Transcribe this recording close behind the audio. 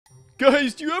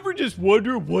Guys, do you ever just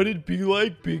wonder what it'd be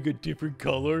like being a different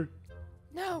color?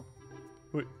 No.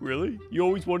 Wait, really? You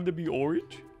always wanted to be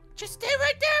orange? Just stay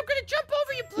right there. I'm gonna jump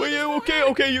over you, please. Wait,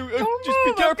 okay, you Don't just be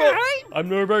move, careful. okay? I'm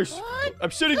nervous. One, I'm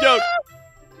sitting down.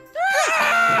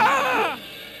 Ah!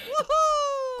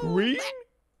 Woohoo! Green?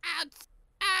 Ouch.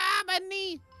 My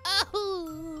knee.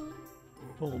 Oh.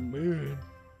 Oh man.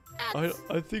 Ouch.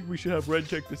 I think we should have Red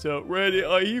check this out. Red,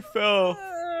 he fell.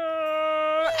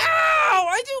 Ow!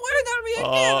 I do want to be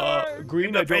again.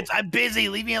 Green, My friends, I'm busy.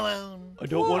 Leave me alone. I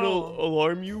don't want to Whoa.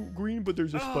 alarm you, Green, but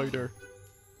there's a spider.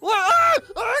 Well,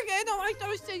 okay, I don't like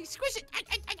those things. Squish it.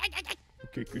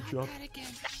 Okay, good job. That again.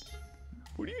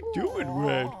 What are you doing,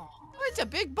 Red? Oh, it's a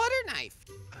big butter knife.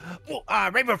 Oh,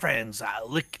 Rainbow Friends,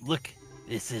 look.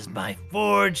 This is my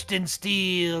forged in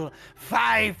steel,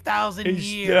 5,000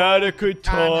 Is year. that a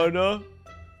katana?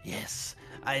 Yes,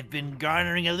 I've been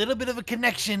garnering a little bit of a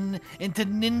connection into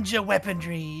ninja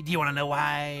weaponry. Do you want to know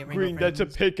why, Rainbow Green, Friends?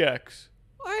 that's a pickaxe.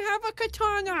 I have a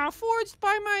katana forged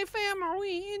by my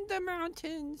family in the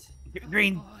mountains.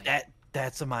 Green,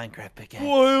 that's a Minecraft pickaxe.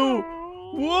 Whoa!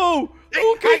 Hey,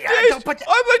 Look at this! don't put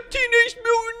I'm a Teenage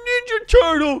Mutant Ninja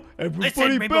Turtle! Everybody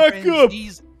Listen, Rainbow back Friends, up!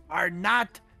 these are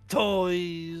not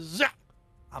toys.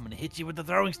 I'm gonna hit you with the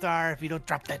throwing star if you don't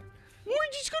drop that. Why you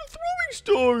just got throwing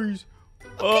stars?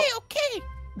 Okay.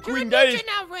 You're Green, a that ninja is...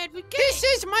 now, Red. We get This it.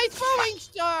 is my throwing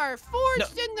star,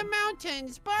 forged in the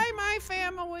mountains by my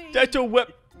family. That's a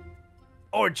weapon.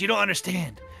 Orange, you don't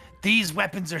understand. These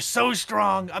weapons are so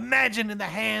strong. Imagine in the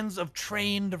hands of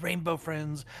trained Rainbow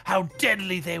Friends how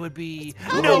deadly they would be.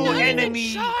 No Nice and enemy.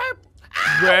 Sharp.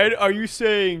 Red, are you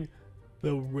saying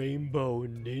the Rainbow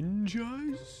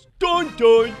Ninjas? Dun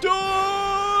dun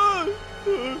dun!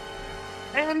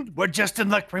 And we're just in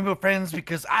luck, Rainbow Friends,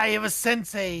 because I have a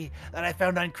sensei that I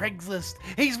found on Craigslist.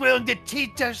 He's willing to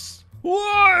teach us.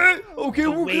 What? Okay,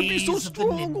 The we're gonna be so ways of the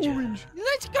strong, ninja. Orange.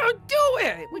 Let's go do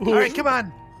it. All right, come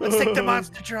on. Let's take the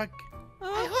monster truck.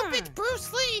 I hope it's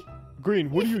Bruce Lee. Green,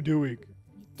 what are you doing?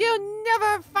 You'll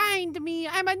never find me.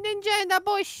 I'm a ninja in the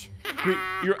bush. Green,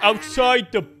 you're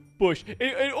outside the bush.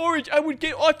 And Orange, I would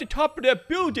get off the top of that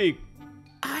building.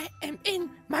 I am in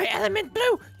my element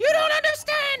blue. You don't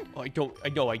understand. I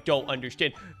don't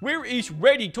understand. Where is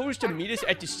Red? He told us to meet us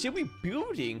at the silly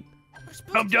building. We're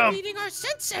supposed to be meeting our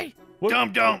sensei. What?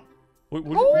 Don't.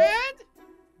 What? Red?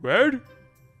 Red?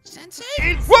 Sensei?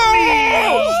 It's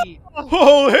Whoa! me.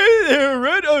 Oh, hey there,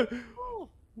 Red.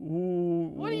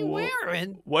 What are you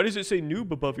wearing? Why does it say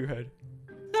noob above your head?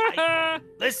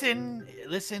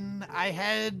 Listen, I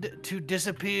had to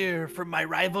disappear from my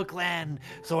rival clan,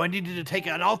 so I needed to take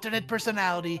an alternate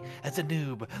personality as a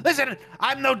noob. Listen,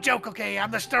 I'm no joke, okay?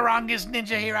 I'm the strongest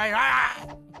ninja here.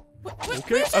 Okay.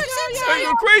 Where's our sensei? Hey,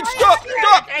 Green,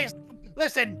 stop! Hey,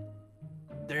 listen,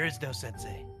 there is no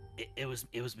sensei. It was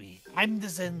me. I'm the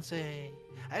sensei.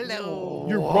 Hello.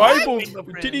 Your What? rival? Rainbow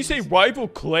Did he say Friends. rival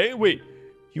clan? Wait,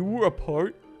 you were a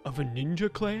part of a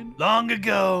ninja clan? Long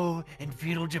ago, in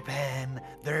feudal Japan,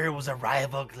 there was a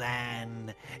rival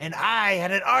clan, and I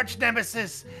had an arch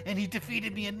nemesis, and he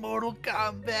defeated me in Mortal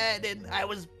Kombat, and I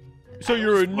was So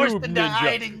you're a forced noob into ninja.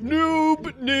 hiding. Noob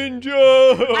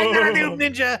ninja. I'm not a noob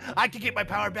ninja. I can get my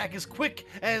power back as quick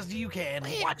as you can.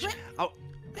 Wait, Watch. Red- Oh,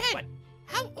 Red, what?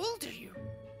 how old are you?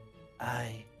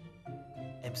 I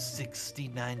am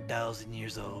 69,000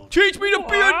 years old. Teach me to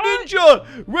be a What?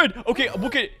 ninja. Red. Okay,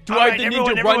 look at. Do I have Alright, the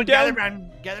everyone, ninja everyone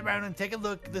rundown? gather around and take a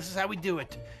look. This is how we do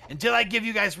it. Until I give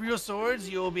you guys real swords,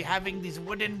 you will be having these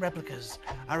wooden replicas.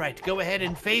 All right, go ahead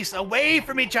and face away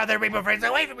from each other, Rainbow Friends,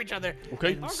 away from each other.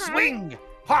 Okay. And swing.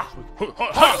 Ha! Hey,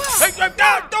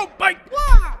 don't bite.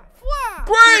 Wah, wah.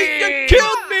 Great, you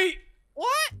killed me.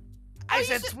 What? I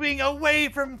said swing away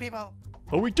from people.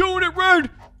 Are we doing it, Red?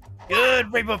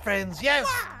 Good, Rainbow Friends. Yes,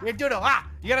 we're doing it. Ah,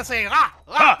 you gotta say Good,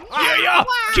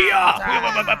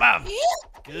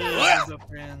 Rainbow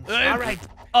Friends. All right.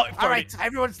 All right,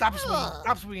 everyone stop swinging.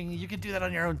 Stop swinging. You can do that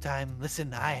on your own time.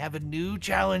 Listen, I have a new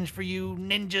challenge for you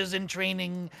ninjas in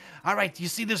training. All right, you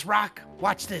see this rock?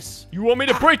 Watch this. You want me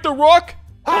to break the rock?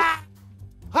 Ha!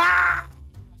 Ha!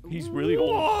 He's really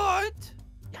old. What?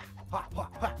 Ha, ha, ha,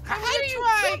 ha. How do you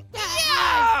try?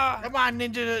 Yeah. Come on,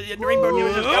 ninja, rainbow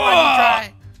ninjas. Come on, you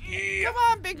try. Come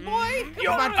on, big boy.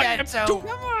 Come on, Fatso. Come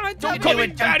on. Don't You call do me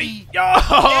it, daddy. Jumpy.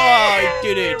 I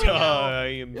did There it. we go. I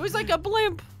am. It was like a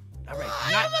blimp. All right,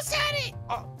 I almost had it.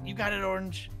 Oh, you got it,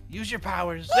 Orange. Use your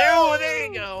powers. There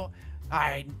you go. All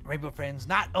right, Rainbow Friends,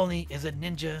 not only is a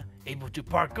ninja able to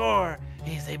parkour,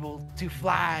 he's able to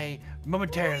fly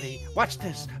momentarily. Watch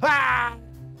this. Ah!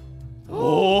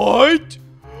 What?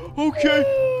 Okay.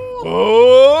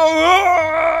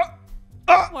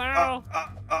 Wow.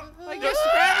 I guess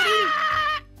gravity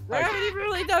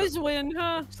does win,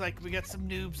 huh? Looks like we got some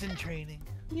noobs in training.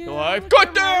 Yeah, Oh, I've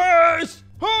got this!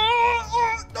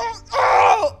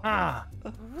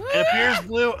 It appears,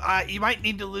 Blue, you might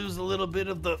need to lose a little bit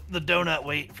of the donut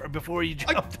weight before you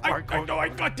jump the parkour. I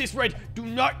got this, Red. Do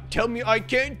not tell me I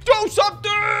can't do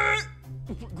something!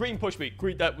 Green, push me.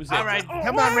 Green, that was it. All right,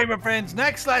 come on, Rainbow Friends.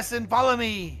 Next lesson, follow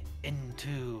me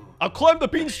into... I'll climb the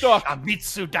beanstalk.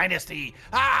 Mitsu Dynasty.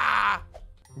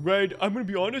 Red, I'm gonna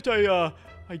be honest, I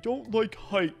don't like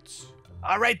heights.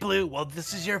 All right, Blue, well,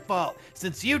 this is your fault.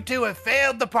 Since you two have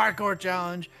failed the parkour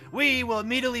challenge, we will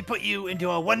immediately put you into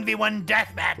a 1v1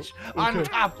 deathmatch on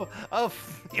top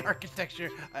of the architecture.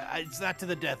 It's not to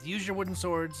the death. Use your wooden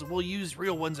swords. We'll use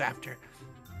real ones after.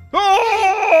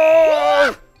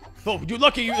 Oh, you're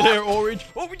lucky you there, Orange.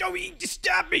 Oh, no, he just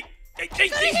stabbed me.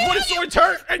 These wooden swords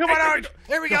hurt. Come on, Orange.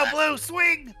 Here we go, Blue.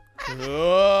 Swing.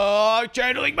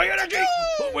 Channeling my energy.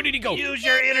 Oh, where did he go? Use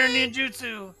your inner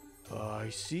ninjutsu. I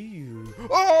see you.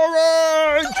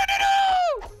 Orange!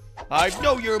 I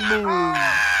know your move.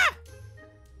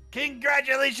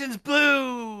 Congratulations,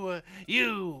 Blue.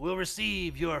 You will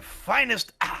receive your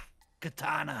finest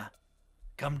katana.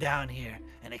 Come down here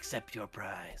and accept your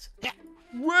prize.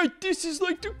 Red, this is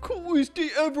like the coolest day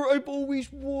ever. I've always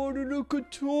wanted a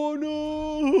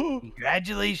katana.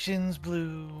 Congratulations,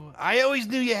 Blue. I always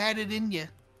knew you had it in you.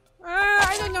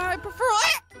 I don't know. I prefer.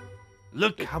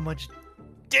 Look how much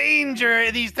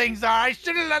danger these things are. I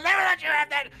should have never let you have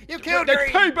that. You killed That's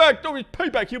Green. payback. No, it's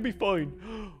payback. He'll be fine.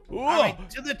 All right,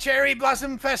 to the Cherry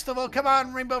Blossom Festival. Come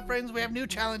on, Rainbow Friends. We have new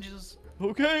challenges.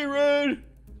 Okay, Red.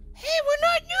 Hey, we're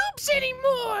not noobs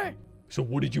anymore. So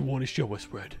what did you want to show us,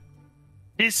 Red?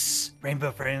 This,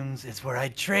 Rainbow Friends, is where I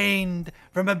trained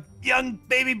from a young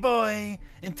baby boy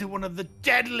into one of the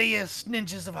deadliest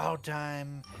ninjas of all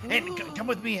time. And come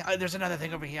with me. There's another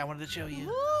thing over here I wanted to show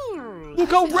you.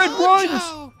 Look how Red runs.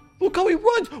 Look how he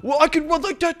runs. Well, I can run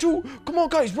like that too. Come on,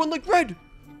 guys. Run like Red.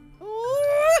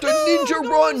 The ninja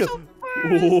run.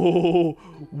 Oh,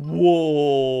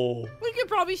 whoa. We could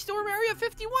probably storm Area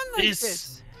 51 like this.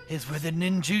 This is where the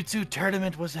ninjutsu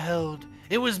tournament was held.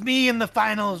 It was me in the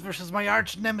finals versus my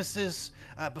arch nemesis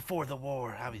before the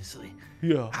war, obviously.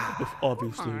 Yeah,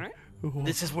 obviously. Right.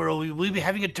 This is where we'll be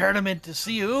having a tournament to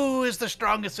see who is the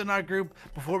strongest in our group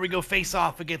before we go face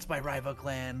off against my rival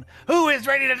clan. Who is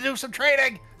ready to do some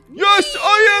training? Yes,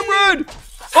 I am, Red.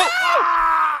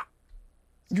 Oh!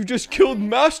 You just killed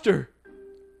Master.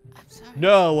 I'm sorry.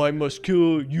 Now I must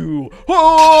kill you.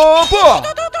 Oh,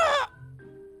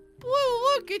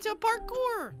 Blue, look, it's a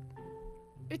parkour.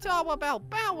 It's all about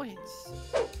balance.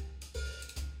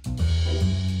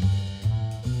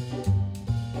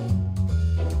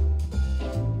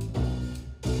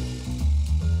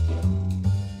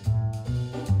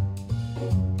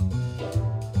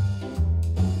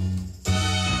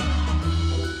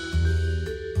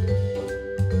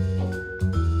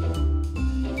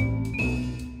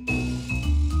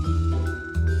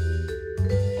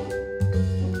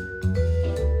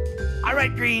 All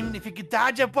right, Green, if you could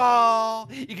dodge a ball,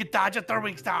 you could dodge a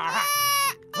throwing star.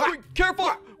 Wait,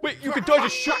 careful. Wait, you can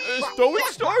dodge a throwing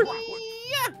star?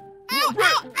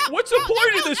 Red, what's the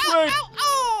point of this, Red?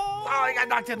 Oh, I got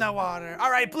knocked in the water. All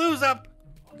right, Blue's up.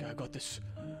 Okay, I got this.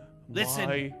 Listen.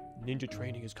 My ninja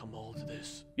training has come all to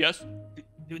this. Yes?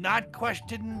 Do not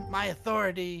question my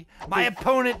authority. My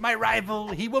opponent, my rival,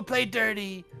 he will play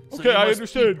dirty. So Okay, you I must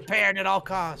understand. Be prepared at all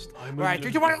costs. I'm All right, in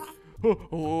 3, 2, 1.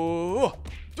 Oh,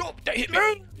 that hit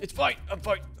me. It's fine. I'm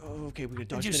fine. Okay, we're gonna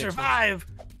dodge Did you the next one. survive?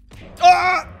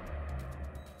 Ah!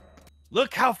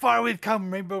 Look how far we've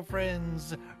come, Rainbow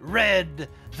Friends. Red,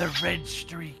 the red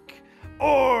streak.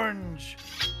 Orange,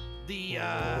 the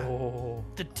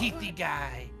teethy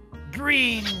guy.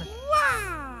 Green,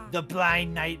 the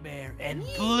blind nightmare. And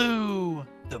blue,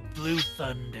 the blue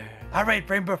thunder. All right,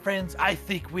 Rainbow Friends, I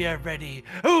think we are ready.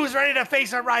 Who's ready to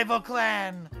face a rival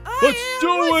clan? Let's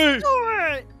do it!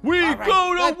 We All right,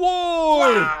 go to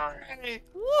war!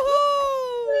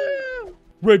 Woohoo!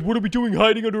 Red, what are we doing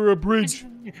hiding under a bridge?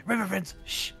 Rainbow Friends,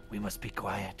 shh, we must be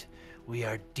quiet. We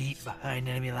are deep behind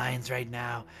enemy lines right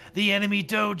now. The enemy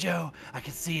dojo, I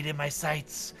can see it in my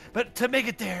sights. But to make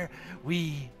it there,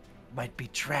 we might be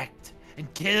tracked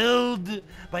and killed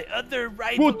by other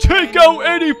rival. We'll take out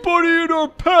anybody in our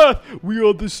path! We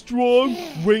are the strong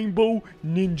Rainbow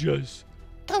Ninjas.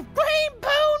 The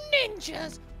Rainbow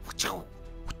Ninjas.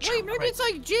 Wait, maybe it's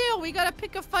like jail. We gotta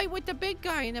pick a fight with the big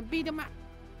guy and then beat him up.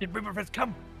 Rainbow Friends,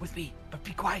 come with me, but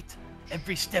be quiet.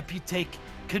 Every step you take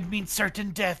could mean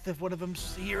certain death if one of them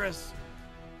hear us.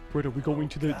 Red, are we going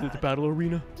to the battle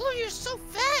arena? Blue, you're so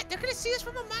fat. They're gonna see us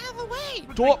from a mile away.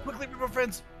 Stop! Quickly, Rainbow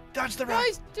Friends, dodge the rock.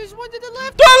 Guys, there's one to the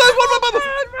left. There's one,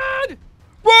 Red!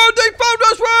 Red!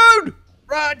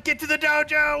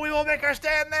 take our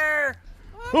stand there.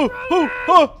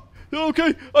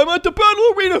 Okay, I'm at the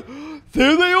battle arena.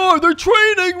 There they are. They're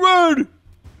training, Red.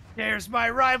 There's my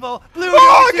rival, Blue. Oh,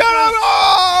 I got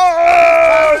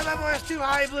him! Your level is too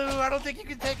high, Blue. I don't think you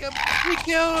can take him. You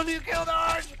killed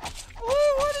Orange.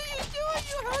 Ooh, what are you doing?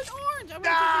 You hurt Orange. I'm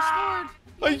gonna take his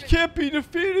sword. I can't be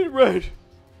defeated, Red.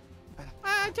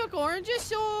 I took Orange's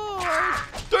sword.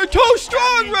 They're too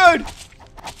strong, Red.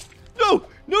 No.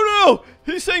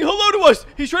 He's saying hello to us.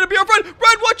 He's trying to be our friend.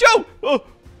 Red, watch out.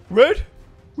 Red?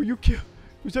 Were you killed?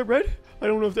 Was that Red? I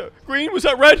don't know if that... Green? Was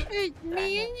that Red? It's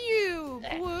me and you.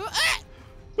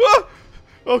 Blue.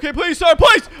 Okay, please, sir,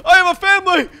 please. I have a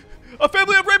family. A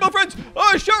family of Rainbow Friends.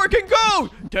 Shuriken, go.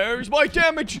 There's my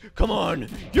damage. Come on.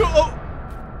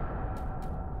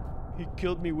 He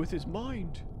killed me with his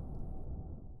mind.